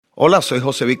Hola, soy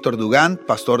José Víctor Dugán,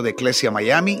 pastor de Iglesia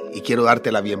Miami, y quiero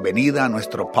darte la bienvenida a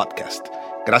nuestro podcast.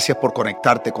 Gracias por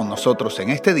conectarte con nosotros en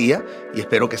este día y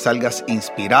espero que salgas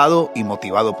inspirado y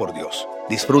motivado por Dios.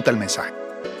 Disfruta el mensaje.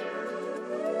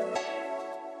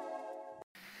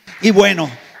 Y bueno,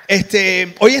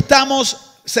 hoy estamos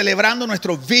celebrando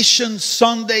nuestro Vision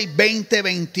Sunday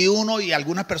 2021 y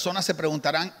algunas personas se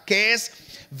preguntarán, ¿qué es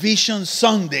Vision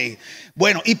Sunday?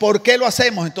 Bueno, ¿y por qué lo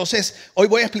hacemos? Entonces, hoy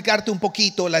voy a explicarte un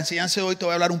poquito, la enseñanza de hoy te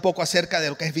voy a hablar un poco acerca de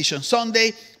lo que es Vision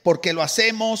Sunday, por qué lo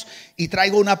hacemos, y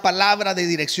traigo una palabra de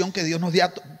dirección que Dios nos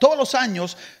da. Todos los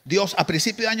años, Dios a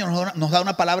principio de año nos da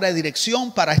una palabra de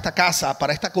dirección para esta casa,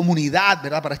 para esta comunidad,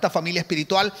 ¿verdad? Para esta familia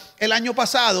espiritual. El año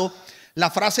pasado, la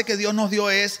frase que Dios nos dio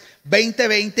es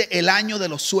 2020, el año de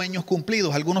los sueños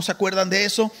cumplidos. ¿Algunos se acuerdan de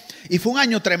eso? Y fue un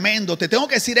año tremendo. Te tengo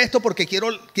que decir esto porque quiero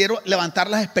levantar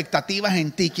las expectativas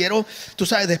en ti. Quiero, tú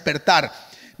sabes, despertar.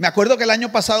 Me acuerdo que el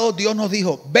año pasado Dios nos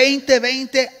dijo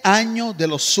 2020, año de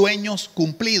los sueños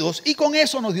cumplidos. Y con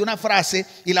eso nos dio una frase.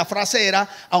 Y la frase era,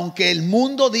 aunque el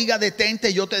mundo diga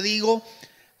detente, yo te digo,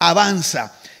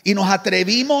 avanza. Y nos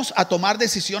atrevimos a tomar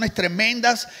decisiones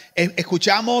tremendas.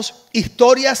 Escuchamos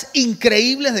historias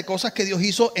increíbles de cosas que Dios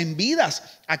hizo en vidas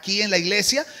aquí en la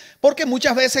iglesia. Porque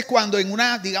muchas veces cuando en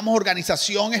una, digamos,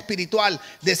 organización espiritual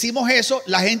decimos eso,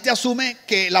 la gente asume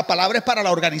que la palabra es para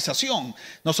la organización.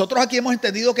 Nosotros aquí hemos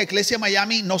entendido que Iglesia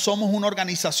Miami no somos una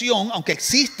organización, aunque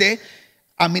existe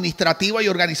administrativa y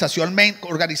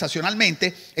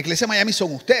organizacionalmente, Iglesia Miami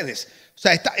son ustedes. O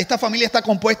sea, esta familia está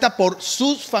compuesta por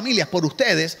sus familias, por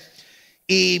ustedes.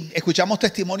 Y escuchamos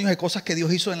testimonios de cosas que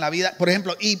Dios hizo en la vida. Por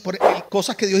ejemplo,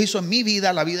 cosas que Dios hizo en mi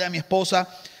vida, la vida de mi esposa.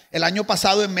 El año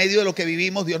pasado, en medio de lo que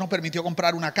vivimos, Dios nos permitió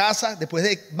comprar una casa. Después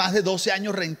de más de 12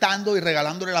 años rentando y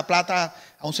regalándole la plata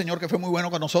a un señor que fue muy bueno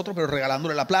con nosotros, pero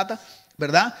regalándole la plata,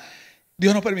 ¿verdad?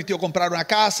 Dios nos permitió comprar una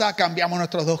casa, cambiamos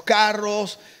nuestros 2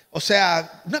 carros. O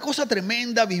sea, una cosa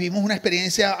tremenda. Vivimos una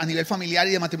experiencia a nivel familiar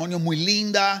y de matrimonio muy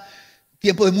linda.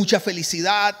 Tiempo de mucha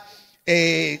felicidad.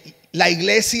 La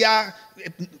iglesia,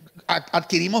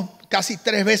 adquirimos casi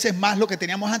 3 veces más lo que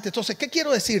teníamos antes. Entonces, ¿qué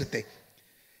quiero decirte?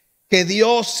 Que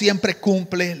Dios siempre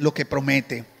cumple lo que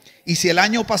promete. Y si el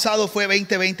año pasado fue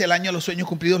 2020, el año de los sueños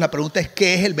cumplidos, la pregunta es,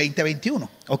 ¿qué es el 2021?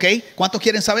 ¿Ok? ¿Cuántos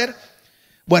quieren saber?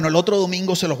 Bueno, el otro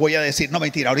domingo se los voy a decir. No,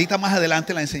 mentira, ahorita más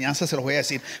adelante en la enseñanza se los voy a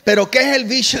decir. Pero ¿qué es el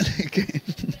Vision?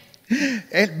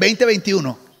 El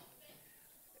 2021.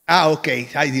 Ah, ok.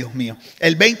 Ay, Dios mío.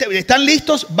 ¿Están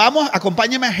listos? Vamos,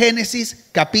 acompáñenme a Génesis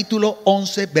capítulo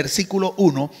 11, versículo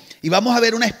 1. Y vamos a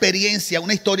ver una experiencia,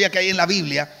 una historia que hay en la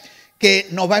Biblia que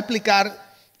nos va a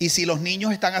explicar. Y si los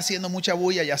niños están haciendo mucha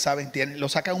bulla, ya saben, lo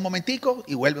sacan un momentico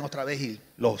y vuelven otra vez y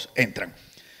los entran.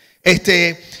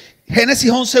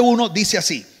 Génesis 11:1 dice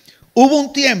así: hubo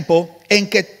un tiempo en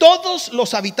que todos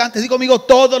los habitantes, digo conmigo,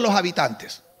 todos los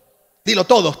habitantes, dilo,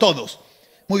 todos.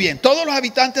 Muy bien, todos los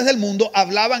habitantes del mundo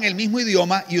hablaban el mismo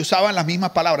idioma y usaban las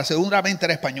mismas palabras. Seguramente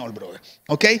era español, brother.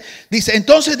 ¿Ok? Dice,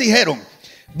 entonces dijeron,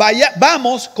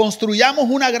 vamos, construyamos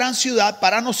una gran ciudad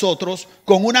para nosotros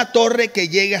con una torre que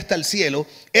llegue hasta el cielo.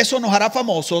 Eso nos hará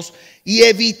famosos y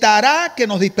evitará que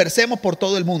nos dispersemos por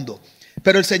todo el mundo.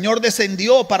 Pero el Señor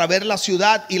descendió para ver la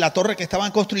ciudad y la torre que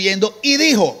estaban construyendo y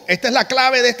dijo, esta es la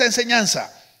clave de esta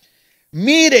enseñanza,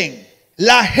 miren,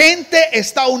 la gente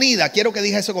está unida. Quiero que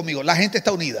digas eso conmigo. La gente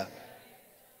está unida.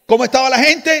 ¿Cómo estaba la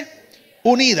gente?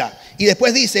 Unida. Y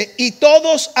después dice, y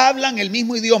todos hablan el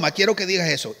mismo idioma. Quiero que digas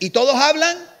eso. ¿Y todos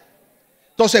hablan?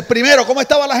 Entonces, primero, ¿cómo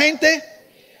estaba la gente?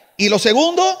 Y lo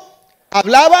segundo,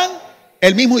 hablaban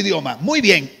el mismo idioma. Muy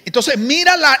bien. Entonces,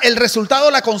 mira el resultado,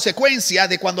 la consecuencia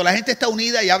de cuando la gente está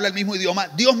unida y habla el mismo idioma.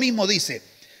 Dios mismo dice,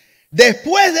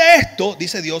 después de esto,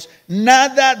 dice Dios,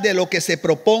 nada de lo que se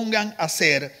propongan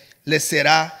hacer les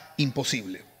será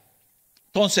imposible.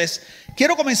 Entonces,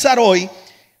 quiero comenzar hoy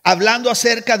hablando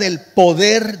acerca del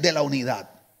poder de la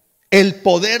unidad. El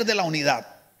poder de la unidad.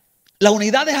 La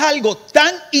unidad es algo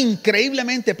tan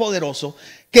increíblemente poderoso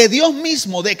que Dios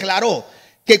mismo declaró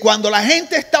que cuando la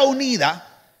gente está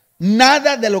unida,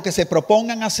 nada de lo que se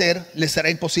propongan hacer les será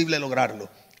imposible lograrlo.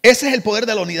 Ese es el poder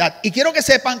de la unidad. Y quiero que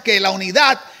sepan que la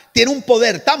unidad tiene un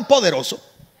poder tan poderoso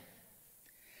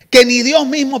que ni Dios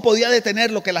mismo podía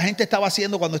detener lo que la gente estaba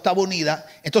haciendo cuando estaba unida.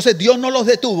 Entonces Dios no los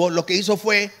detuvo, lo que hizo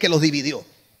fue que los dividió. O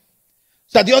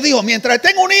sea, Dios dijo, mientras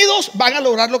estén unidos van a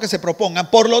lograr lo que se propongan.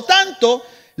 Por lo tanto,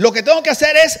 lo que tengo que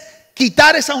hacer es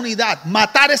quitar esa unidad,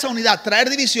 matar esa unidad, traer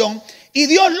división. Y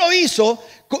Dios lo hizo,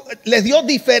 les dio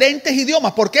diferentes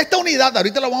idiomas, porque esta unidad,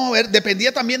 ahorita lo vamos a ver,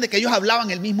 dependía también de que ellos hablaban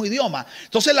el mismo idioma.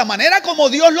 Entonces la manera como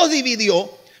Dios los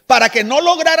dividió para que no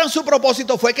lograran su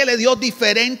propósito fue que le dio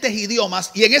diferentes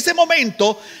idiomas. Y en ese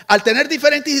momento, al tener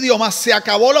diferentes idiomas, se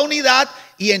acabó la unidad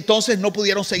y entonces no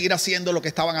pudieron seguir haciendo lo que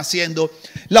estaban haciendo.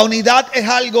 La unidad es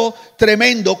algo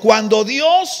tremendo. Cuando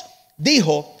Dios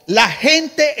dijo, la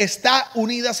gente está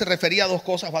unida, se refería a dos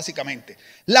cosas básicamente.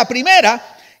 La primera,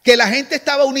 que la gente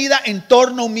estaba unida en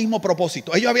torno a un mismo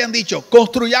propósito. Ellos habían dicho,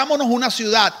 construyámonos una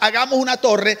ciudad, hagamos una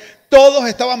torre. Todos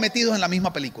estaban metidos en la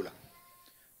misma película.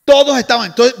 Todos estaban,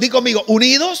 entonces di conmigo,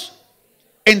 unidos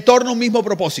en torno a un mismo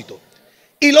propósito.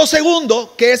 Y lo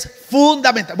segundo, que es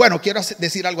fundamental, bueno, quiero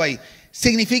decir algo ahí,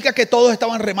 significa que todos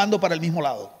estaban remando para el mismo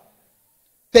lado.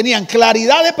 Tenían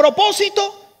claridad de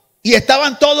propósito y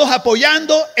estaban todos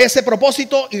apoyando ese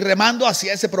propósito y remando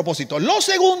hacia ese propósito. Lo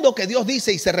segundo que Dios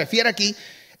dice y se refiere aquí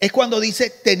es cuando dice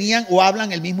tenían o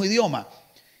hablan el mismo idioma.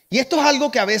 Y esto es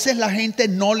algo que a veces la gente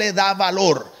no le da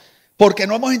valor, porque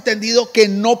no hemos entendido que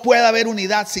no puede haber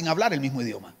unidad sin hablar el mismo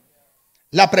idioma.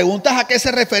 La pregunta es a qué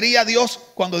se refería Dios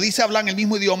cuando dice hablar el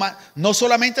mismo idioma. No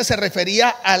solamente se refería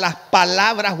a las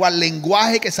palabras o al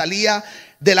lenguaje que salía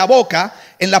de la boca.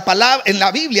 En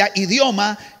la Biblia,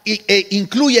 idioma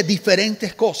incluye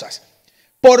diferentes cosas.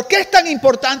 ¿Por qué es tan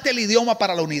importante el idioma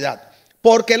para la unidad?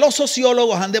 Porque los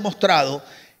sociólogos han demostrado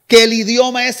que el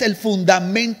idioma es el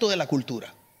fundamento de la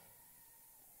cultura.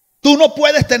 Tú no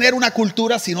puedes tener una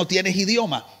cultura si no tienes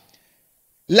idioma.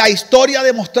 La historia ha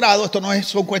demostrado, esto no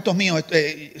son cuentos míos,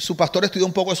 su pastor estudió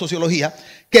un poco de sociología,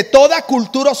 que toda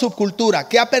cultura o subcultura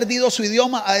que ha perdido su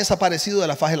idioma ha desaparecido de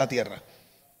la faz de la tierra.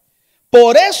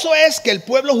 Por eso es que el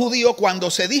pueblo judío, cuando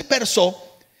se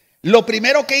dispersó, lo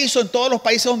primero que hizo en todos los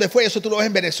países donde fue, eso tú lo ves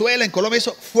en Venezuela, en Colombia,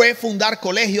 eso fue fundar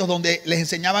colegios donde les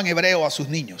enseñaban hebreo a sus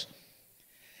niños.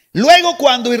 Luego,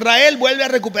 cuando Israel vuelve a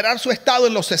recuperar su estado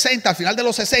en los 60, al final de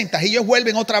los 60, ellos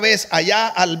vuelven otra vez allá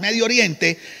al Medio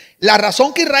Oriente. La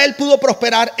razón que Israel pudo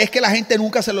prosperar es que la gente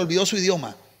nunca se le olvidó su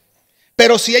idioma.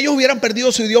 Pero si ellos hubieran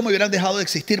perdido su idioma, hubieran dejado de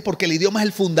existir, porque el idioma es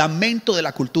el fundamento de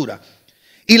la cultura.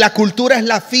 Y la cultura es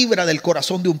la fibra del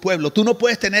corazón de un pueblo. Tú no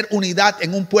puedes tener unidad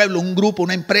en un pueblo, un grupo,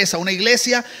 una empresa, una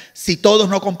iglesia, si todos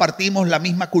no compartimos la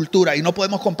misma cultura. Y no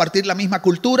podemos compartir la misma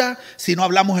cultura si no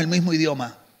hablamos el mismo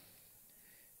idioma.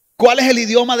 ¿Cuál es el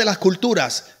idioma de las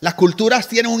culturas? Las culturas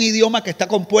tienen un idioma que está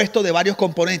compuesto de varios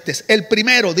componentes. El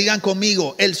primero, digan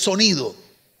conmigo, el sonido.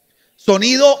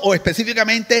 Sonido o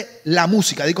específicamente la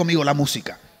música. Digan conmigo, la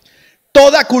música.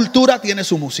 Toda cultura tiene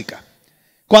su música.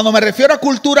 Cuando me refiero a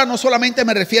cultura, no solamente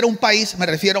me refiero a un país, me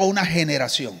refiero a una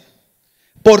generación.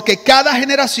 Porque cada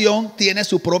generación tiene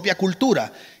su propia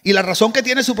cultura. Y la razón que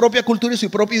tiene su propia cultura y su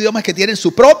propio idioma es que tienen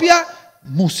su propia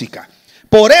música.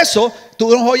 Por eso tú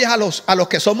nos oyes a los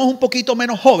que somos un poquito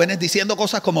menos jóvenes diciendo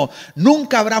cosas como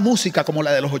nunca habrá música como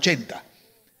la de los 80.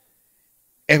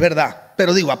 Es verdad.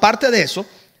 Pero digo, aparte de eso,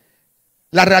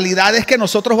 la realidad es que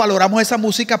nosotros valoramos esa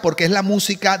música porque es la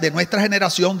música de nuestra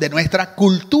generación, de nuestra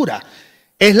cultura.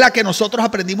 Es la que nosotros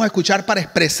aprendimos a escuchar para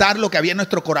expresar lo que había en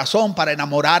nuestro corazón, para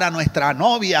enamorar a nuestra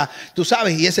novia, tú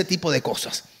sabes, y ese tipo de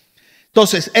cosas.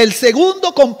 Entonces, el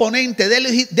segundo componente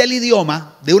del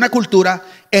idioma, de una cultura,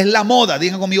 es la moda.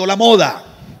 Digan conmigo, la moda.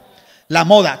 La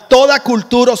moda. Toda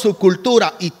cultura o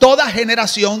subcultura y toda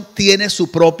generación tiene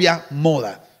su propia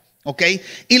moda. ¿Ok?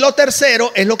 Y lo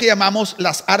tercero es lo que llamamos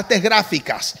las artes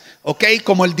gráficas. ¿Ok?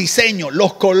 Como el diseño,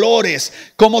 los colores,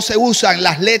 cómo se usan,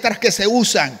 las letras que se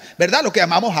usan. ¿Verdad? Lo que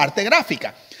llamamos arte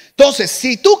gráfica. Entonces,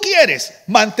 si tú quieres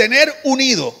mantener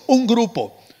unido un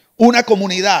grupo, una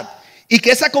comunidad, y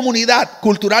que esa comunidad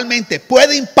culturalmente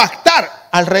puede impactar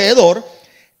alrededor,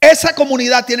 esa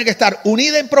comunidad tiene que estar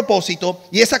unida en propósito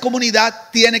y esa comunidad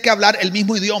tiene que hablar el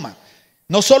mismo idioma.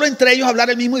 No solo entre ellos hablar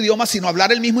el mismo idioma, sino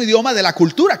hablar el mismo idioma de la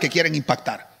cultura que quieren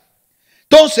impactar.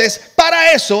 Entonces,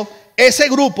 para eso, ese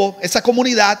grupo, esa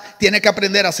comunidad tiene que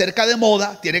aprender acerca de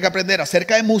moda, tiene que aprender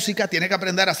acerca de música, tiene que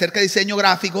aprender acerca de diseño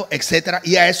gráfico, etcétera.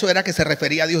 Y a eso era que se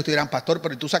refería a Dios. Te dirán, pastor,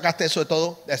 pero tú sacaste eso de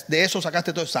todo, de eso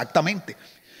sacaste todo. Exactamente.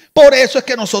 Por eso es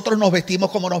que nosotros nos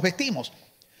vestimos como nos vestimos.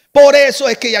 Por eso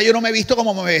es que ya yo no me he visto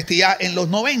como me vestía en los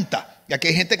 90. Y aquí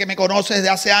hay gente que me conoce desde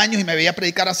hace años y me veía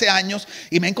predicar hace años.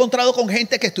 Y me he encontrado con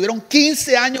gente que estuvieron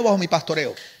 15 años bajo mi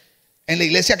pastoreo. En la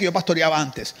iglesia que yo pastoreaba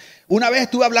antes. Una vez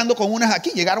estuve hablando con unas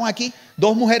aquí, llegaron aquí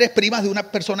 2 mujeres primas de una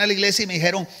persona de la iglesia y me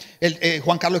dijeron,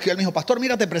 Juan Carlos Esquivel me dijo, pastor,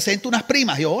 mira, te presento unas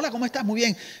primas. Y yo, hola, ¿cómo estás? Muy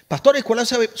bien. Pastor, ¿y cuál es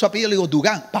su apellido? Le digo,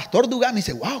 Dugán. Pastor Dugán. Me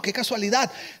dice, wow, qué casualidad.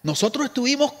 Nosotros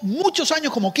estuvimos muchos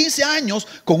años, como 15 años,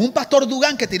 con un pastor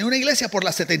Dugán que tenía una iglesia por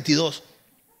la 72.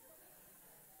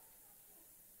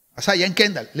 O sea, allá en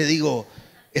Kendall. Le digo,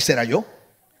 ¿ese era yo?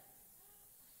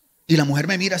 Y la mujer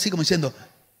me mira así como diciendo,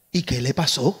 ¿y qué le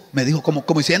pasó? Me dijo como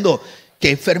diciendo, ¿Qué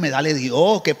enfermedad le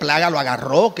dio? ¿Qué plaga lo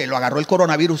agarró? ¿Que lo agarró el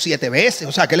coronavirus 7 veces?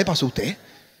 O sea, ¿qué le pasó a usted?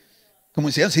 Como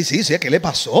decían, sí, ¿qué le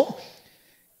pasó?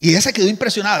 Y ella se quedó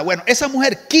impresionada. Bueno, esa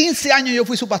mujer, 15 años yo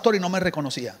fui su pastor y no me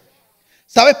reconocía.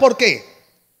 ¿Sabes por qué?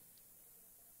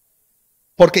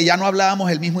 Porque ya no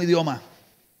hablábamos el mismo idioma.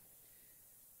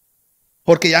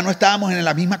 Porque ya no estábamos en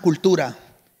la misma cultura.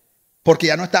 Porque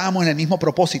ya no estábamos en el mismo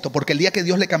propósito. Porque el día que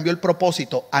Dios le cambió el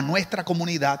propósito a nuestra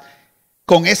comunidad,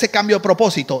 con ese cambio de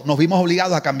propósito nos vimos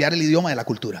obligados a cambiar el idioma de la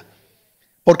cultura.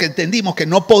 Porque entendimos que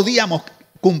no podíamos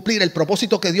cumplir el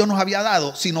propósito que Dios nos había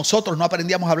dado si nosotros no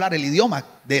aprendíamos a hablar el idioma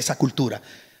de esa cultura.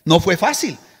 No fue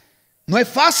fácil. No es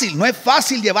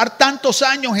fácil llevar tantos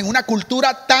años en una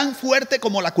cultura tan fuerte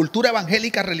como la cultura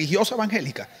evangélica, religiosa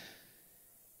evangélica.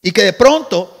 Y que de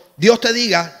pronto Dios te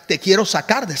diga, te quiero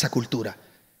sacar de esa cultura.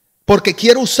 Porque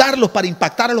quiero usarlos para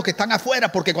impactar a los que están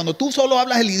afuera. Porque cuando tú solo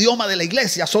hablas el idioma de la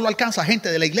iglesia, solo alcanza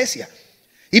gente de la iglesia.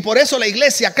 Y por eso la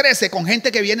iglesia crece con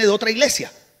gente que viene de otra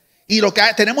iglesia. Y lo que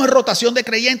tenemos es rotación de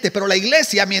creyentes. Pero la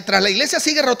iglesia, mientras la iglesia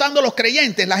sigue rotando a los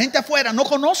creyentes, la gente afuera no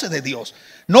conoce de Dios.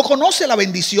 No conoce la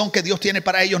bendición que Dios tiene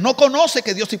para ellos. No conoce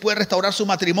que Dios sí puede restaurar su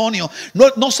matrimonio.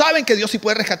 No saben que Dios sí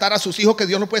puede rescatar a sus hijos, que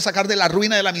Dios los puede sacar de la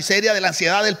ruina, de la miseria, de la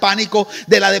ansiedad, del pánico,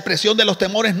 de la depresión, de los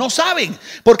temores. No saben,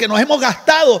 porque nos hemos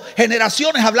gastado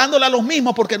generaciones hablándole a los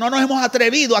mismos, porque no nos hemos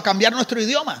atrevido a cambiar nuestro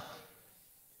idioma.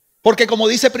 Porque como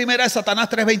dice primera de Satanás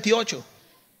 3:28,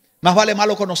 más vale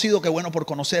malo conocido que bueno por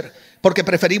conocer. Porque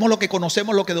preferimos lo que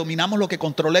conocemos, lo que dominamos, lo que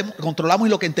controlamos y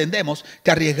lo que entendemos,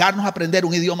 que arriesgarnos a aprender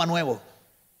un idioma nuevo.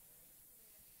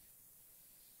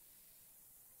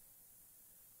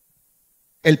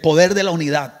 El poder de la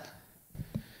unidad.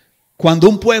 Cuando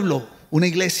un pueblo, una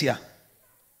iglesia,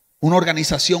 una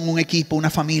organización, un equipo, una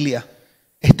familia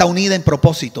está unida en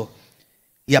propósito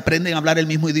y aprenden a hablar el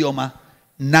mismo idioma,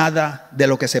 nada de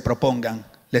lo que se propongan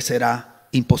les será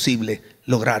imposible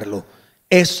lograrlo.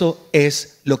 Eso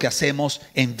es lo que hacemos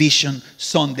en Vision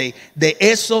Sunday. De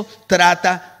eso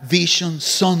trata Vision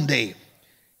Sunday.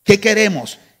 ¿Qué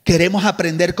queremos? Queremos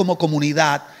aprender como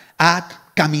comunidad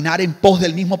a caminar en pos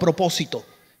del mismo propósito.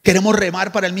 Queremos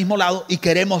remar para el mismo lado y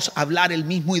queremos hablar el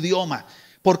mismo idioma.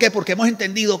 ¿Por qué? Porque hemos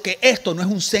entendido que esto no es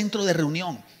un centro de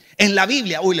reunión. En la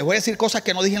Biblia, les voy a decir cosas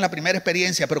que no dije en la primera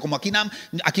experiencia, pero como aquí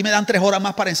me dan 3 horas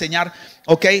más para enseñar,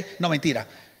 ¿ok? No, mentira.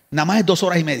 Nada más es 2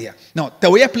 horas y media. No, te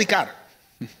voy a explicar.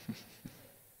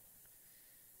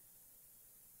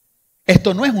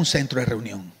 Esto no es un centro de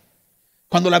reunión.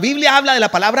 Cuando la Biblia habla de la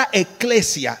palabra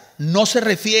eclesia, no se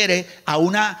refiere a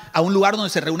un lugar donde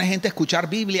se reúne gente a escuchar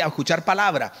Biblia, a escuchar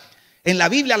palabra. En la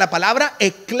Biblia la palabra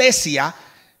eclesia,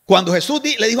 cuando Jesús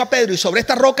le dijo a Pedro, y sobre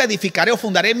esta roca edificaré o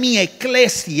fundaré mi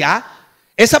eclesia,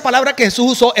 esa palabra que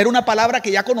Jesús usó era una palabra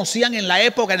que ya conocían en la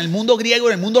época, en el mundo griego,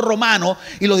 en el mundo romano,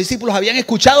 y los discípulos habían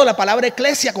escuchado la palabra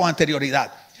eclesia con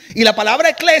anterioridad. Y la palabra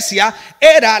eclesia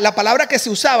era la palabra que se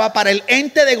usaba para el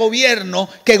ente de gobierno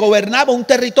que gobernaba un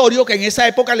territorio que en esa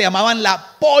época le llamaban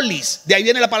la polis. De ahí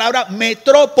viene la palabra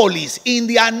metrópolis,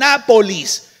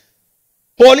 Indianápolis.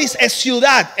 Polis es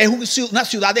ciudad, es una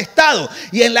ciudad de estado.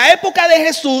 Y en la época de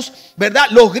Jesús, ¿verdad?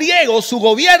 Los griegos, su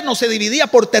gobierno se dividía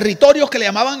por territorios que le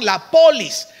llamaban la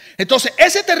polis. Entonces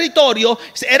ese territorio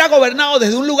era gobernado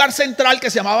desde un lugar central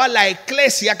que se llamaba la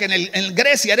Eclesia, que en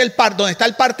Grecia era donde está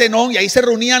el Partenón, y ahí se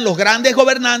reunían los grandes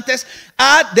gobernantes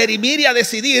a dirimir y a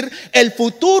decidir el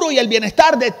futuro y el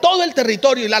bienestar de todo el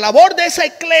territorio. Y la labor de esa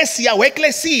Eclesia o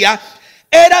eclesía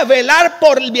era velar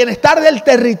por el bienestar del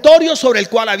territorio sobre el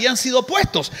cual habían sido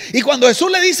puestos. Y cuando Jesús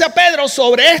le dice a Pedro,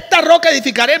 sobre esta roca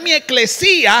edificaré mi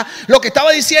eclesía, lo que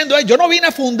estaba diciendo es, yo no vine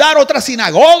a fundar otra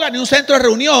sinagoga ni un centro de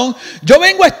reunión. Yo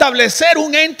vengo a establecer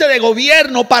un ente de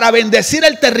gobierno para bendecir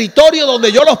el territorio donde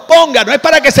yo los ponga. No es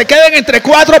para que se queden entre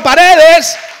 4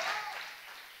 paredes.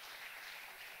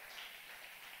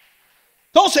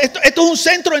 Entonces, esto es un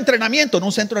centro de entrenamiento, no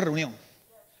un centro de reunión.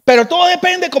 Pero todo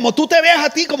depende como tú te veas a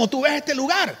ti, como tú ves este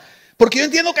lugar. Porque yo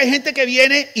entiendo que hay gente que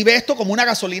viene y ve esto como una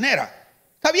gasolinera.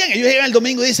 Está bien, ellos llegan el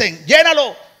domingo y dicen,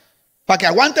 llénalo para que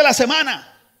aguante la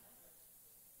semana.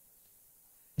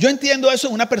 Yo entiendo eso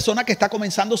en una persona que está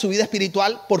comenzando su vida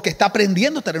espiritual porque está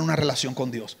aprendiendo a tener una relación con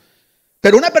Dios.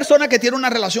 Pero una persona que tiene una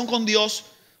relación con Dios,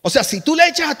 o sea, si tú le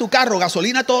echas a tu carro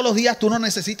gasolina todos los días, tú no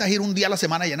necesitas ir un día a la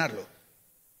semana a llenarlo.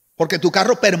 Porque tu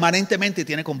carro permanentemente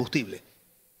tiene combustible.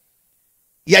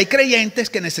 Y hay creyentes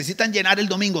que necesitan llenar el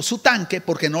domingo su tanque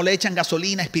porque no le echan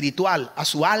gasolina espiritual a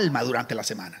su alma durante la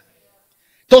semana.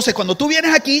 Entonces, cuando tú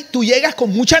vienes aquí, tú llegas con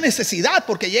mucha necesidad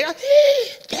porque llegas,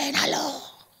 llénalo.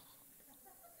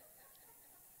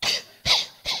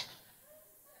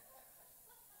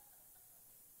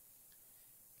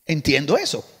 Entiendo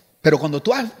eso, pero cuando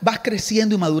tú vas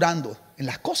creciendo y madurando en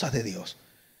las cosas de Dios,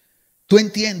 tú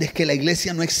entiendes que la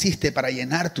iglesia no existe para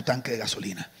llenar tu tanque de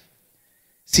gasolina,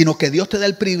 sino que Dios te da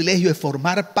el privilegio de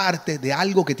formar parte de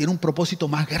algo que tiene un propósito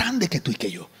más grande que tú y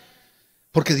que yo.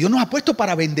 Porque Dios nos ha puesto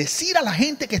para bendecir a la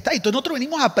gente que está ahí. Entonces nosotros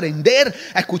venimos a aprender,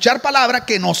 a escuchar palabra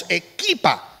que nos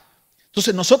equipa.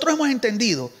 Entonces nosotros hemos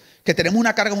entendido que tenemos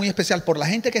una carga muy especial por la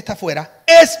gente que está afuera,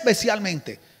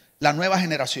 especialmente la nueva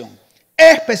generación,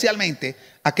 especialmente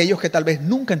aquellos que tal vez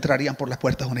nunca entrarían por las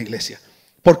puertas de una iglesia,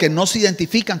 porque no se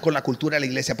identifican con la cultura de la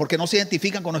iglesia, porque no se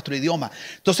identifican con nuestro idioma.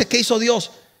 Entonces, ¿qué hizo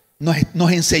Dios?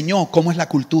 Nos enseñó cómo es la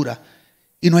cultura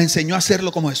y nos enseñó a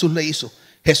hacerlo como Jesús le hizo.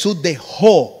 Jesús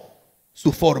dejó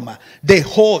su forma,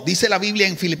 dice la Biblia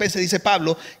en Filipenses, dice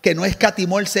Pablo, que no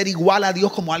escatimó el ser igual a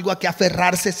Dios como algo a que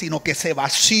aferrarse, sino que se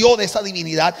vació de esa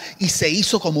divinidad y se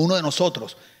hizo como uno de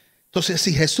nosotros. Entonces,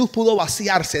 si Jesús pudo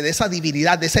vaciarse de esa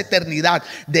divinidad, de esa eternidad,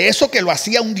 de eso que lo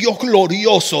hacía un Dios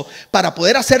glorioso, para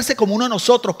poder hacerse como uno de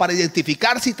nosotros, para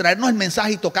identificarse y traernos el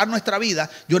mensaje y tocar nuestra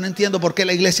vida, yo no entiendo por qué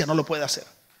la iglesia no lo puede hacer.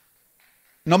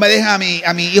 No me dejen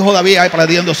a mi hijo David ahí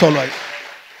perdiendo solo ahí.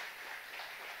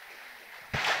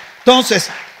 Entonces,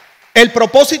 el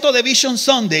propósito de Vision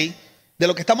Sunday, de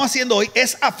lo que estamos haciendo hoy,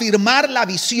 es afirmar la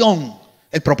visión.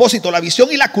 El propósito, la visión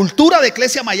y la cultura de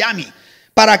Iglesia Miami.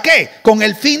 ¿Para qué? Con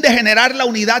el fin de generar la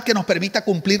unidad que nos permita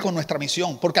cumplir con nuestra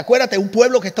misión. Porque acuérdate, un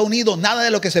pueblo que está unido, nada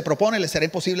de lo que se propone le será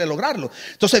imposible lograrlo.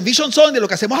 Entonces, Vision Sunday, lo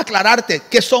que hacemos es aclararte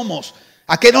qué somos,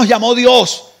 a qué nos llamó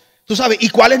Dios. Tú sabes, y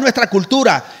cuál es nuestra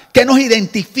cultura, qué nos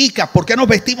identifica, por qué nos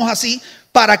vestimos así,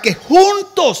 para que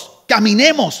juntos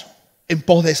caminemos en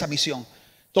pos de esa misión.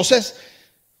 Entonces,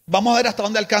 vamos a ver hasta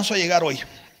dónde alcanzo a llegar hoy.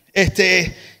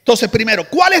 Entonces, primero,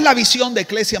 ¿cuál es la visión de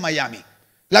Iglesia Miami?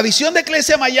 La visión de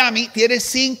Iglesia Miami tiene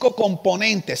 5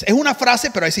 componentes. Es una frase,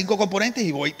 pero hay 5 componentes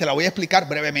y te la voy a explicar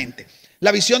brevemente.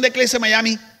 La visión de Iglesia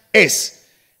Miami es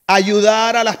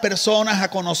ayudar a las personas a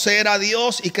conocer a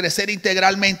Dios y crecer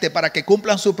integralmente para que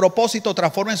cumplan su propósito,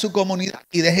 transformen su comunidad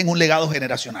y dejen un legado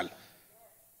generacional.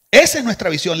 Esa es nuestra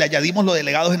visión. Le añadimos lo del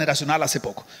legado generacional hace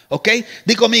poco. ¿Ok?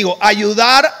 Di conmigo,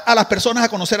 ayudar a las personas a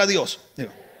conocer a Dios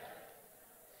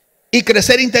y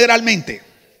crecer integralmente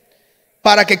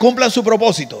para que cumplan su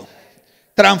propósito,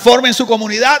 transformen su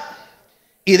comunidad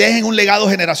y dejen un legado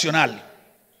generacional.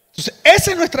 Entonces,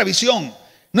 esa es nuestra visión.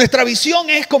 Nuestra visión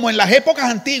es como en las épocas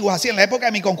antiguas, así en la época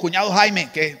de mi concuñado Jaime,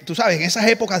 que tú sabes, en esas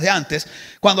épocas de antes,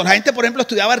 cuando la gente, por ejemplo,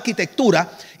 estudiaba arquitectura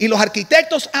y los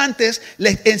arquitectos antes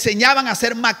les enseñaban a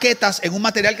hacer maquetas en un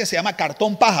material que se llama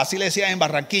cartón paja, así le decían en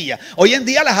Barranquilla. Hoy en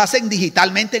día las hacen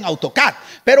digitalmente en AutoCAD,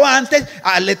 pero antes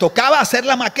le tocaba hacer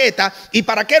la maqueta. ¿Y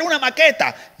para qué era una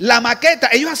maqueta? La maqueta,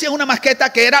 ellos hacían una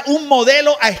maqueta que era un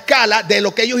modelo a escala de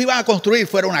lo que ellos iban a construir,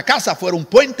 fuera una casa, fuera un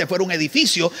puente, fuera un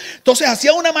edificio. Entonces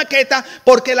hacían una maqueta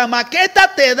porque la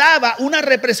maqueta te daba una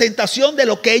representación de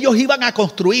lo que ellos iban a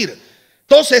construir.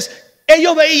 Entonces,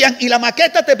 ellos veían y la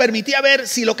maqueta te permitía ver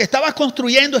si lo que estabas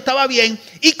construyendo estaba bien,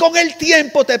 y con el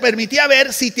tiempo te permitía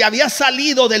ver si te había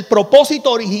salido del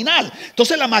propósito original.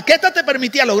 Entonces, la maqueta te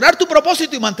permitía lograr tu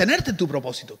propósito y mantenerte en tu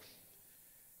propósito.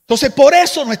 Entonces, por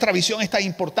eso nuestra visión es tan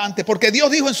importante, porque Dios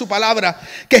dijo en su palabra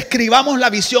que escribamos la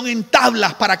visión en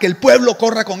tablas para que el pueblo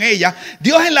corra con ella.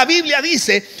 Dios en la Biblia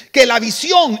dice que la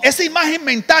visión, esa imagen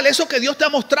mental, eso que Dios te ha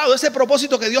mostrado, ese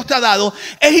propósito que Dios te ha dado,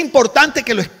 es importante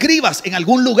que lo escribas en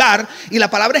algún lugar. Y la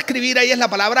palabra escribir ahí es la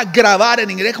palabra grabar en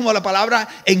inglés, como la palabra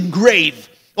engrave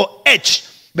o etch,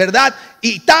 ¿verdad?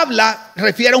 Y tabla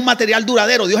refiere a un material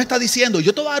duradero. Dios está diciendo,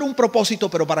 yo te voy a dar un propósito,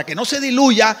 pero para que no se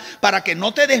diluya, para que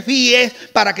no te desvíes,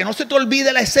 para que no se te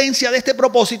olvide la esencia de este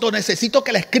propósito, necesito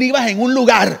que la escribas en un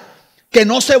lugar, que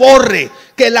no se borre,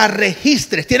 que la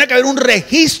registres. Tiene que haber un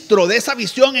registro de esa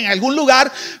visión en algún lugar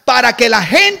para que la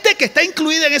gente que está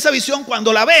incluida en esa visión,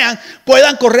 cuando la vean,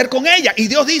 puedan correr con ella. Y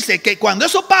Dios dice que cuando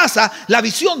eso pasa, la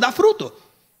visión da fruto.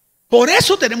 Por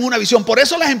eso tenemos una visión, por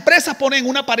eso las empresas ponen en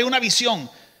una pared una visión.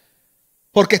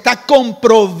 Porque está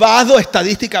comprobado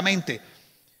estadísticamente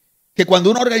que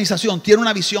cuando una organización tiene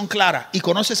una visión clara y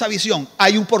conoce esa visión,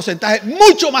 hay un porcentaje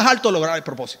mucho más alto de lograr el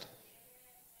propósito.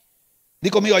 Di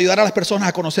conmigo, ayudar a las personas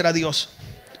a conocer a Dios.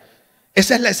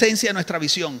 Esa es la esencia de nuestra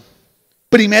visión.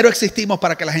 Primero existimos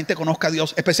para que la gente conozca a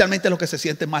Dios, especialmente los que se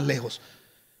sienten más lejos.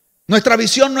 Nuestra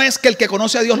visión no es que el que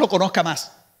conoce a Dios lo conozca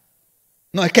más.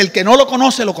 No, es que el que no lo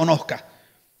conoce lo conozca.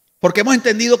 Porque hemos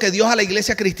entendido que Dios a la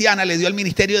iglesia cristiana le dio el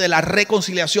ministerio de la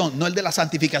reconciliación, no el de la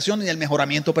santificación ni del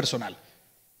mejoramiento personal.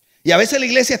 Y a veces en la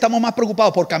iglesia estamos más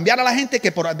preocupados por cambiar a la gente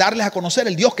que por darles a conocer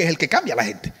el Dios que es el que cambia a la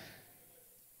gente.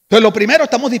 Entonces, lo primero,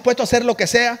 estamos dispuestos a hacer lo que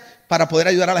sea para poder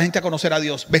ayudar a la gente a conocer a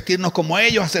Dios. Vestirnos como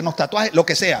ellos, hacernos tatuajes, lo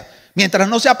que sea. Mientras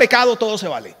no sea pecado, todo se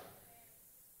vale.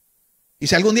 Y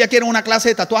si algún día quieren una clase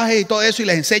de tatuajes y todo eso y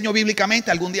les enseño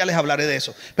bíblicamente, algún día les hablaré de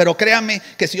eso. Pero créanme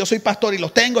que si yo soy pastor y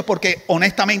los tengo es porque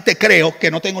honestamente creo que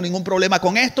no tengo ningún problema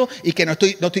con esto y que no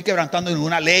estoy quebrantando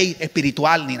ninguna ley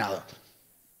espiritual ni nada.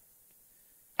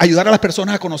 Ayudar a las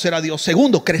personas a conocer a Dios.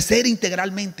 Segundo, crecer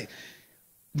integralmente.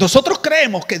 Nosotros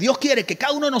creemos que Dios quiere que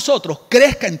cada uno de nosotros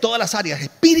crezca en todas las áreas,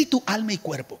 espíritu, alma y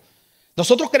cuerpo.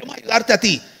 Nosotros queremos ayudarte a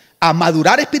ti a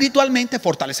madurar espiritualmente,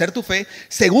 fortalecer tu fe.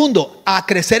 Segundo, a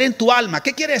crecer en tu alma.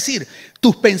 ¿Qué quiere decir?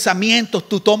 Tus pensamientos,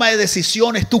 tu toma de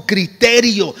decisiones, tu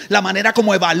criterio, la manera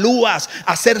como evalúas,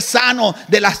 a ser sano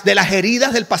de las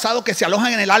heridas del pasado que se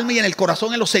alojan en el alma y en el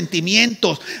corazón, en los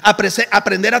sentimientos.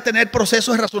 Aprender a tener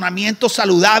procesos de razonamiento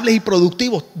saludables y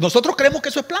productivos. Nosotros creemos que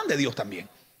eso es plan de Dios también.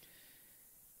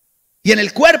 Y en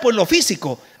el cuerpo, en lo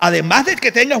físico, además de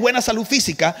que tengas buena salud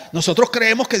física, nosotros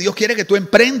creemos que Dios quiere que tú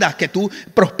emprendas, que tú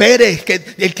prosperes,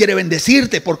 que Él quiere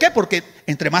bendecirte. ¿Por qué? Porque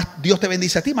entre más Dios te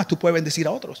bendice a ti, más tú puedes bendecir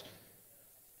a otros.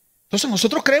 Entonces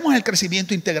nosotros creemos en el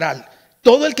crecimiento integral.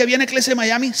 Todo el que viene a Iglesia de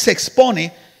Miami se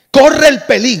expone, corre el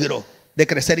peligro de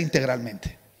crecer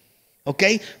integralmente. ¿Ok?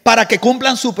 Para que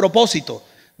cumplan su propósito.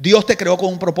 Dios te creó con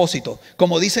un propósito.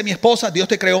 Como dice mi esposa, Dios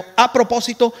te creó a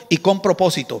propósito y con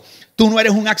propósito. Tú no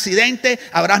eres un accidente.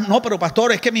 No, pero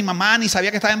pastor, es que mi mamá ni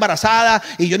sabía que estaba embarazada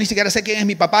y yo ni siquiera sé quién es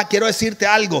mi papá. Quiero decirte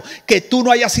algo, que tú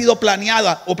no hayas sido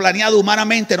planeada o planeado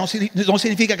humanamente no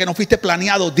significa que no fuiste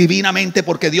planeado divinamente,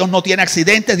 porque Dios no tiene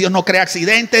accidentes, Dios no crea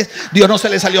accidentes, Dios no se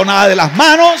le salió nada de las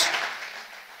manos.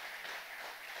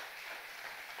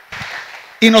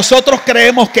 Y nosotros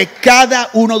creemos que cada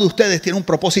uno de ustedes tiene un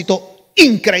propósito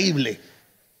increíble.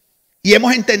 Y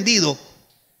hemos entendido,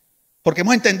 porque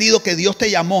hemos entendido que Dios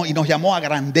te llamó y nos llamó a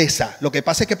grandeza. Lo que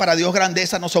pasa es que para Dios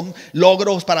grandeza no son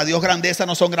logros, para Dios grandeza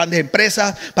no son grandes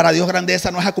empresas, para Dios grandeza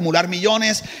no es acumular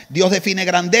millones. Dios define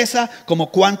grandeza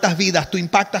como cuántas vidas tú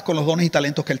impactas con los dones y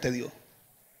talentos que Él te dio.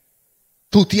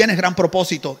 Tú tienes gran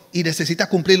propósito y necesitas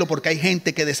cumplirlo, porque hay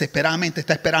gente que desesperadamente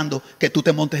está esperando que tú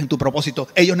te montes en tu propósito.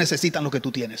 Ellos necesitan lo que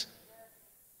tú tienes.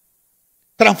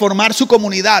 Transformar su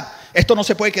comunidad. Esto no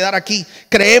se puede quedar aquí.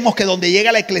 Creemos que donde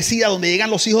llega la eclesía, donde llegan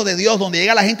los hijos de Dios, donde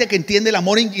llega la gente que entiende el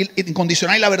amor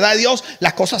incondicional y la verdad de Dios,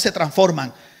 las cosas se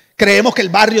transforman. Creemos que el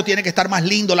barrio tiene que estar más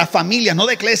lindo. Las familias, no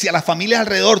de iglesia, las familias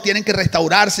alrededor tienen que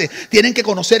restaurarse. Tienen que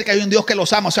conocer que hay un Dios que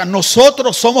los ama. O sea,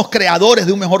 nosotros somos creadores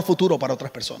de un mejor futuro para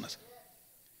otras personas.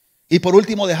 Y por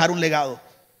último, dejar un legado.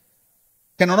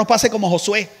 Que no nos pase como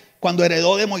Josué. Cuando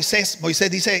heredó de Moisés,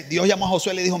 Moisés dice, Dios llamó a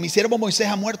Josué y le dijo: mi siervo Moisés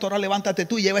ha muerto, ahora levántate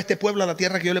tú y lleva a este pueblo a la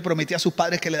tierra que yo le prometí a sus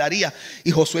padres que le daría.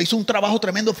 Y Josué hizo un trabajo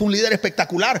tremendo, fue un líder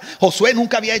espectacular. Josué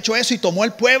nunca había hecho eso y tomó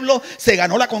el pueblo, se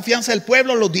ganó la confianza del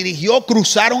pueblo, los dirigió,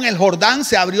 cruzaron el Jordán,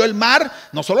 se abrió el mar.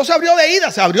 No solo se abrió de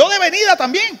ida, se abrió de venida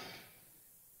también.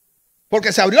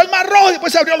 Porque se abrió el mar Rojo y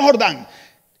después se abrió el Jordán.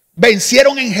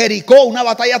 Vencieron en Jericó, una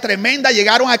batalla tremenda.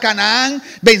 Llegaron a Canaán,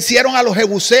 vencieron a los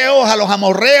jebuseos, a los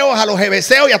amorreos, a los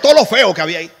jebeseos y a todos los feos que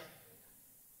había ahí.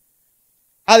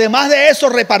 Además de eso,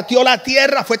 repartió la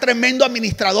tierra, fue tremendo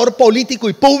administrador político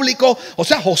y público. O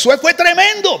sea, Josué fue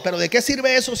tremendo. Pero ¿de qué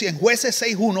sirve eso si en Jueces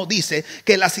 6:1 dice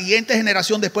que la siguiente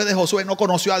generación después de Josué no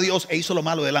conoció a Dios e hizo lo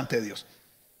malo delante de Dios?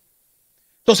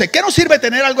 Entonces, ¿qué nos sirve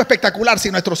tener algo espectacular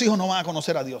si nuestros hijos no van a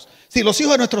conocer a Dios? Si los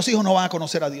hijos de nuestros hijos no van a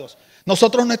conocer a Dios.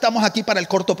 Nosotros no estamos aquí para el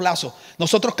corto plazo.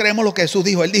 Nosotros creemos lo que Jesús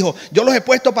dijo. Él dijo: yo los he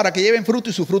puesto para que lleven fruto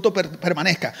y su fruto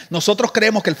permanezca. Nosotros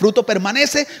creemos que el fruto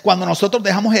permanece cuando nosotros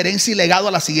dejamos herencia y legado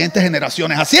a las siguientes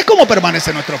generaciones. Así es como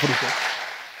permanece nuestro fruto.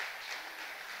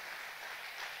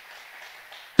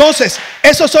 Entonces,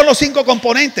 esos son los 5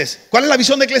 componentes. ¿Cuál es la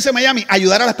visión de Iglesia de Miami?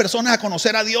 Ayudar a las personas a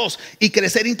conocer a Dios y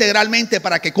crecer integralmente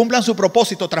para que cumplan su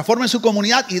propósito, transformen su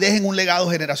comunidad y dejen un legado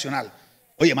generacional.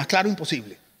 Oye, más claro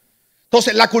imposible.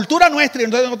 Entonces, la cultura nuestra, y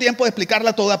no tengo tiempo de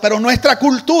explicarla toda, pero nuestra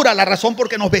cultura, la razón por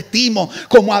qué nos vestimos,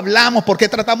 cómo hablamos, por qué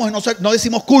tratamos de no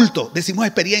decimos culto, decimos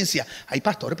experiencia. Ay,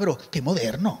 pastor, pero qué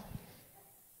moderno.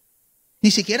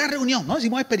 Ni siquiera reunión, no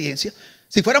decimos experiencia.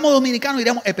 Si fuéramos dominicanos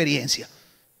diríamos experiencia.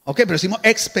 Ok, pero decimos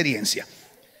experiencia.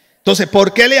 Entonces,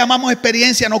 ¿por qué le llamamos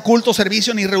experiencia, no culto,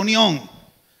 servicio ni reunión?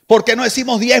 ¿Por qué no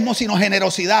decimos diezmo sino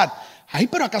generosidad? Ay,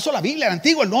 pero ¿acaso la Biblia, el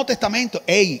Antiguo, el Nuevo Testamento?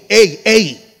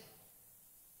 ¡Ey!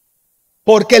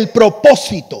 Porque el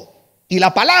propósito y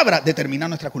la palabra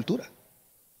determinan nuestra cultura.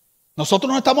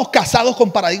 Nosotros no estamos casados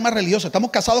con paradigmas religiosos,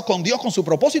 estamos casados con Dios, con su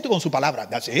propósito y con su palabra.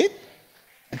 ¿That's it?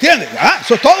 ¿Entiendes?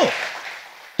 Eso es todo.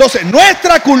 Entonces,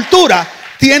 nuestra cultura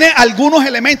tiene algunos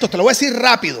elementos, te lo voy a decir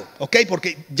rápido, ¿ok?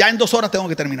 Porque ya en 2 horas tengo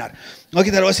que terminar. Ok,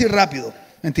 te lo voy a decir rápido.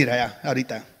 Mentira, ya,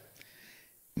 ahorita.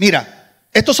 Mira,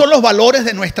 estos son los valores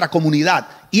de nuestra comunidad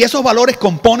y esos valores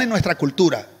componen nuestra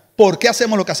cultura. ¿Por qué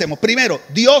hacemos lo que hacemos? Primero,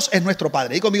 Dios es nuestro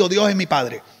Padre. Dí conmigo: Dios es mi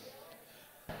Padre.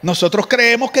 Nosotros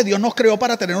creemos que Dios nos creó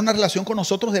para tener una relación con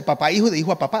nosotros de papá a hijo y de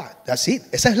hijo a papá. Así,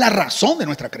 esa es la razón de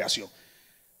nuestra creación.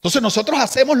 Entonces nosotros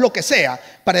hacemos lo que sea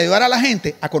para ayudar a la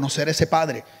gente a conocer a ese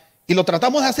Padre. Y lo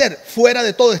tratamos de hacer fuera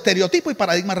de todo estereotipo y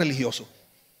paradigma religioso.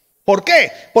 ¿Por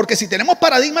qué? Porque si tenemos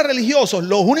paradigmas religiosos,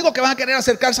 los únicos que van a querer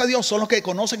acercarse a Dios son los que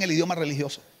conocen el idioma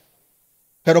religioso.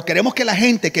 Pero queremos que la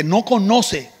gente que no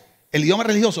conoce el idioma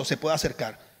religioso se pueda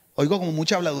acercar. Oigo como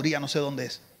mucha habladuría, no sé dónde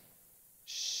es.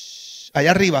 Shh,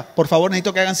 allá arriba, por favor,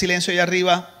 necesito que hagan silencio allá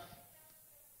arriba.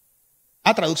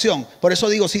 Ah, traducción. Por eso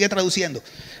digo, sigue traduciendo.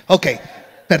 Ok,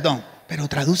 perdón, pero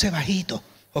traduce bajito.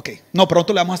 Ok, no,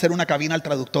 pronto le vamos a hacer una cabina al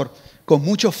traductor con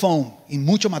mucho foam y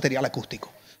mucho material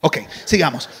acústico. Ok,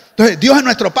 sigamos. Entonces, Dios es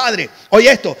nuestro Padre.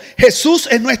 Oye esto, Jesús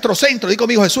es nuestro centro. Digo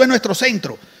conmigo, Jesús es nuestro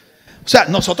centro. O sea,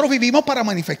 nosotros vivimos para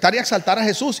manifestar y exaltar a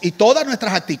Jesús. Y todas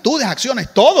nuestras actitudes,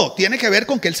 acciones, todo tiene que ver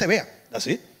con que Él se vea.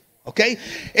 ¿Así? ¿Ok?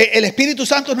 El Espíritu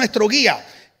Santo es nuestro guía.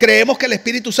 Creemos que el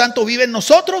Espíritu Santo vive en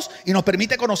nosotros y nos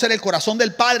permite conocer el corazón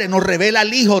del Padre, nos revela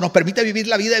al Hijo, nos permite vivir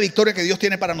la vida de victoria que Dios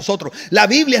tiene para nosotros. La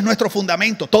Biblia es nuestro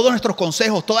fundamento, todos nuestros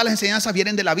consejos, todas las enseñanzas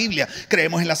vienen de la Biblia.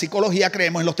 Creemos en la psicología,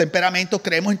 creemos en los temperamentos,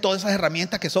 creemos en todas esas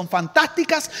herramientas que son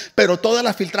fantásticas, pero todas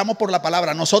las filtramos por la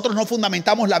palabra. Nosotros no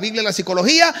fundamentamos la Biblia en la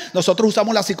psicología, nosotros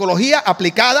usamos la psicología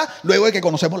aplicada luego de que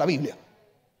conocemos la Biblia.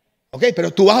 Ok,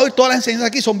 pero tú vas a oír todas las enseñanzas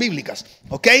aquí son bíblicas.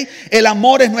 Ok, el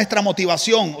amor es nuestra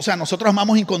motivación. O sea, nosotros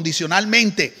amamos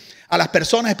incondicionalmente a las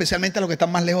personas, especialmente a los que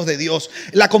están más lejos de Dios.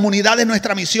 La comunidad es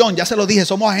nuestra misión. Ya se lo dije,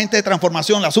 somos agentes de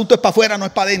transformación. El asunto es para afuera, no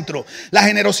es para adentro. La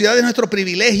generosidad es nuestro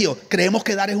privilegio. Creemos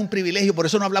que dar es un privilegio. Por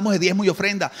eso no hablamos de diezmo y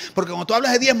ofrenda. Porque cuando tú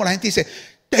hablas de diezmo, la gente dice,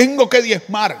 tengo que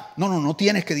diezmar. No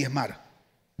tienes que diezmar.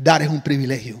 Dar es un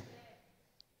privilegio.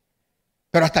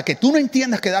 Pero hasta que tú no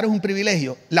entiendas que dar es un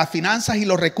privilegio, las finanzas y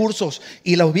los recursos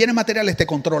y los bienes materiales te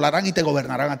controlarán y te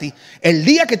gobernarán a ti. El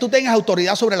día que tú tengas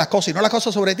autoridad sobre las cosas y no las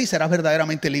cosas sobre ti, serás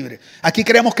verdaderamente libre. Aquí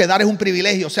creemos que dar es un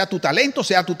privilegio, sea tu talento,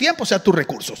 sea tu tiempo, sea tus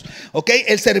recursos. ¿Ok?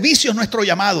 El servicio es nuestro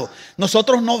llamado.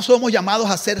 Nosotros no somos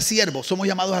llamados a ser siervos, somos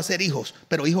llamados a ser hijos,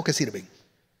 pero hijos que sirven.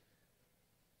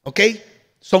 ¿Ok?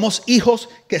 Somos hijos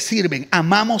que sirven,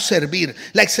 amamos servir.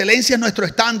 La excelencia es nuestro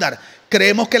estándar.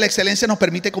 Creemos que la excelencia nos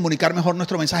permite comunicar mejor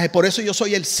nuestro mensaje. Por eso yo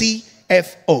soy el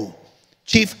CFO,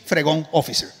 Chief Fregón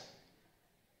Officer.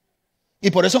 Y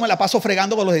por eso me la paso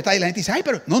fregando con los detalles. La gente dice, ay,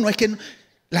 pero no es que...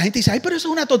 La gente dice, ay, pero eso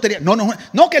es una tontería.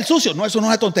 No que el sucio, no, eso no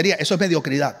es una tontería, eso es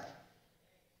mediocridad.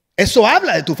 Eso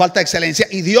habla de tu falta de excelencia.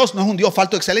 Y Dios no es un Dios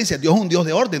falto de excelencia. Dios es un Dios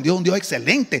de orden. Dios es un Dios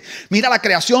excelente. Mira la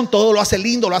creación, todo lo hace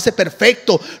lindo, lo hace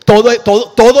perfecto.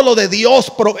 Todo lo de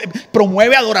Dios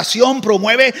promueve adoración,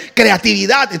 promueve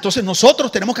creatividad. Entonces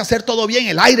nosotros tenemos que hacer todo bien.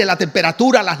 El aire, la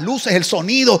temperatura, las luces, el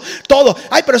sonido, todo.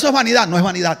 Ay, pero eso es vanidad. No es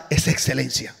vanidad, es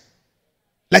excelencia.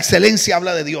 La excelencia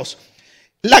habla de Dios.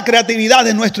 La creatividad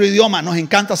es nuestro idioma. Nos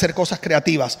encanta hacer cosas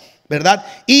creativas, ¿verdad?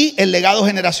 Y el legado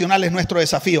generacional es nuestro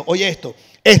desafío. Oye esto.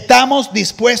 Estamos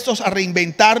dispuestos a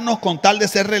reinventarnos con tal de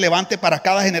ser relevante para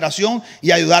cada generación y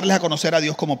ayudarles a conocer a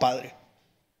Dios como Padre.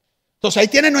 Entonces ahí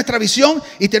tienes nuestra visión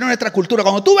y tienes nuestra cultura.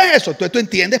 Cuando tú ves eso, tú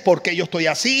entiendes por qué yo estoy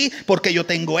así, por qué yo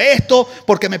tengo esto,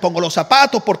 por qué me pongo los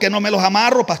zapatos, por qué no me los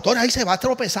amarro. Pastor, ahí se va a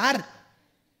tropezar.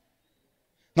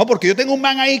 No, porque yo tengo un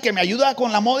man ahí que me ayuda con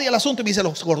la moda y el asunto y me dice,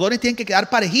 los cordones tienen que quedar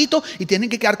parejitos y tienen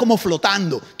que quedar como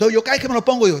flotando. Entonces yo cada vez que me lo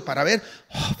pongo, digo, para ver,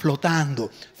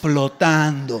 flotando.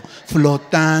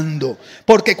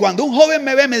 Porque cuando un joven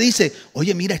me ve, me dice,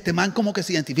 oye, mira, este man como que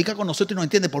se identifica con nosotros y no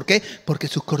entiende. ¿Por qué? Porque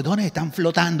sus cordones están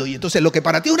flotando. Y entonces lo que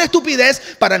para ti es una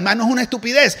estupidez, para el man no es una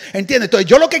estupidez. ¿Entiendes? Entonces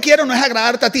yo lo que quiero no es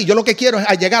agradarte a ti, yo lo que quiero es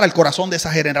llegar al corazón de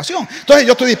esa generación. Entonces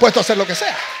yo estoy dispuesto a hacer lo que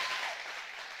sea.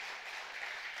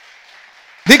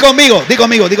 Di conmigo,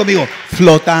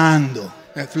 flotando.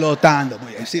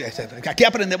 Muy bien, sí, aquí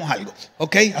aprendemos algo,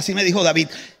 ¿ok? Así me dijo David,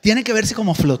 tiene que verse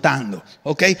como flotando,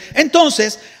 ¿ok?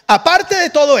 Entonces, aparte de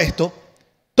todo esto,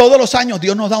 todos los años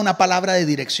Dios nos da una palabra de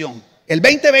dirección. El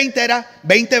 2020 era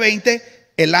 2020,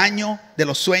 el año de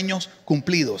los sueños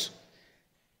cumplidos.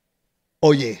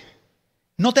 Oye,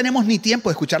 no tenemos ni tiempo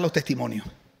de escuchar los testimonios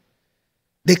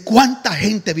de cuánta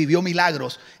gente vivió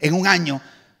milagros en un año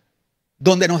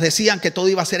donde nos decían que todo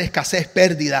iba a ser escasez,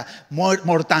 pérdida,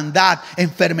 mortandad,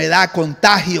 enfermedad,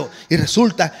 contagio. Y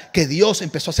resulta que Dios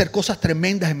empezó a hacer cosas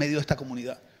tremendas en medio de esta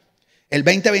comunidad. El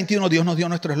 2021 Dios nos dio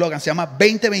nuestro eslogan. Se llama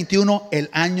 2021,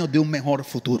 el año de un mejor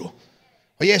futuro.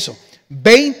 Oye eso,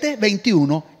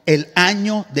 2021, el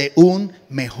año de un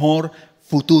mejor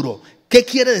futuro. ¿Qué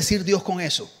quiere decir Dios con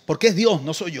eso? Porque es Dios,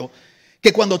 no soy yo.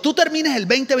 que cuando tú termines el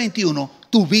 2021,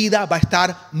 tu vida va a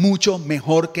estar mucho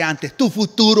mejor que antes. Tu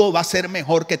futuro va a ser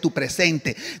mejor que tu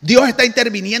presente. Dios está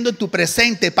interviniendo en tu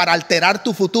presente para alterar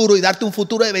tu futuro y darte un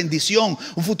futuro de bendición,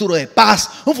 un futuro de paz,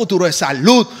 un futuro de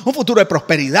salud, un futuro de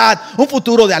prosperidad, un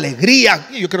futuro de alegría.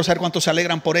 Y yo quiero saber cuántos se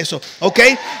alegran por eso, ¿ok?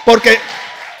 Porque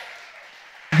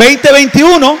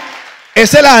 2021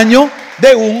 es el año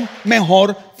de un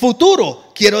mejor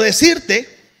futuro. Quiero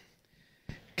decirte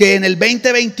que en el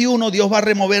 2021 Dios va a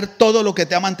remover todo lo que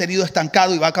te ha mantenido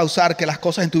estancado y va a causar que las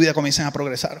cosas en tu vida comiencen a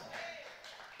progresar.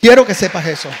 Quiero que sepas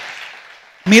eso.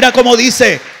 Mira cómo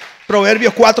dice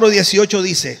Proverbios 4:18,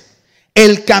 dice: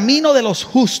 el camino de los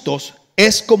justos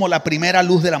es como la primera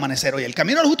luz del amanecer. Oye, el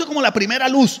camino de los justos es como la primera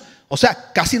luz. O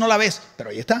sea, casi no la ves, pero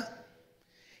ahí está.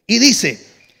 Y dice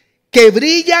que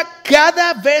brilla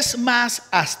cada vez más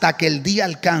hasta que el día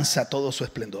alcanza todo su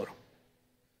esplendor.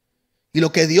 Y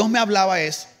lo que Dios me hablaba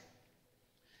es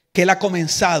que Él ha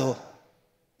comenzado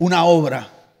una obra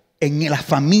en la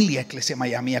familia Iglesia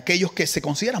Miami, aquellos que se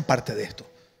consideran parte de esto.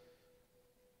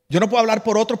 Yo no puedo hablar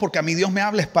por otros porque a mí Dios me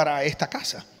habla es para esta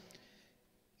casa.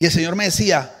 Y el Señor me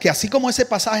decía que así como ese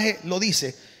pasaje lo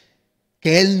dice,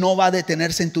 que Él no va a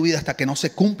detenerse en tu vida hasta que no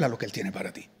se cumpla lo que Él tiene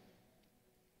para ti.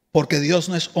 Porque Dios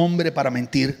no es hombre para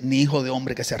mentir, ni hijo de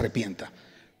hombre que se arrepienta.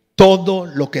 Todo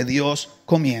lo que Dios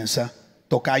comienza,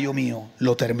 tocayo mío,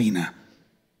 lo termina.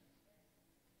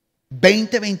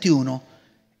 2021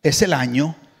 es el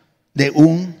año de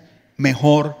un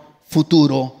mejor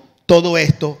futuro. Todo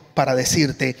esto para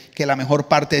decirte que la mejor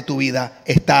parte de tu vida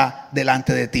está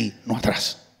delante de ti, no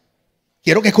atrás.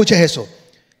 Quiero que escuches eso.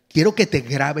 Quiero que te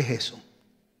grabes eso.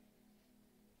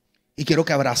 Y quiero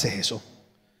que abraces eso.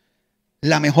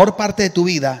 La mejor parte de tu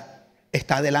vida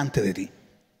está delante de ti,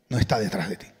 no está detrás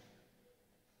de ti.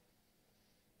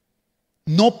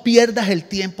 No pierdas el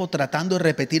tiempo tratando de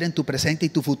repetir en tu presente y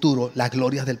tu futuro las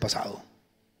glorias del pasado.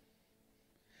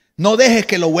 No dejes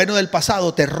que lo bueno del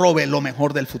pasado te robe lo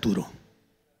mejor del futuro.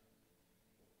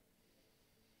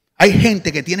 Hay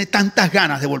gente que tiene tantas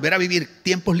ganas de volver a vivir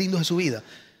tiempos lindos de su vida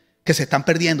que se están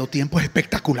perdiendo tiempos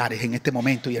espectaculares en este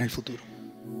momento y en el futuro.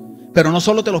 Pero no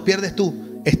solo te los pierdes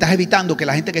tú, estás evitando que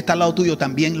la gente que está al lado tuyo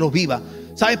también los viva.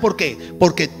 ¿Sabes por qué?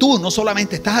 Porque tú no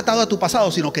solamente estás atado a tu pasado,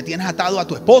 sino que tienes atado a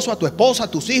tu esposo, a tu esposa,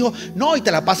 a tus hijos. No, y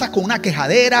te la pasas con una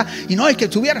quejadera. Y no, es que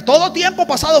tuvieras todo tiempo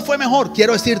pasado fue mejor.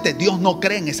 Quiero decirte, Dios no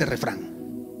cree en ese refrán.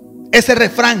 Ese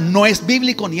refrán no es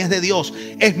bíblico ni es de Dios.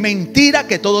 Es mentira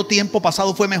que todo tiempo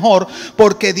pasado fue mejor,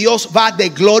 porque Dios va de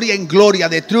gloria en gloria,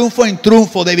 de triunfo en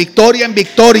triunfo, de victoria en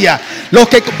victoria.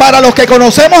 Para los que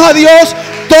conocemos a Dios,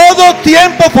 todo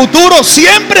tiempo futuro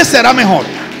siempre será mejor.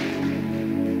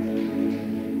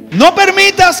 No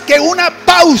permitas que una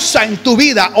pausa en tu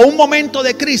vida o un momento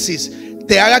de crisis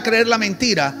te haga creer la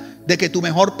mentira de que tu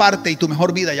mejor parte y tu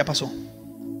mejor vida ya pasó.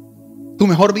 Tu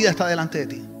mejor vida está delante de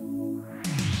ti.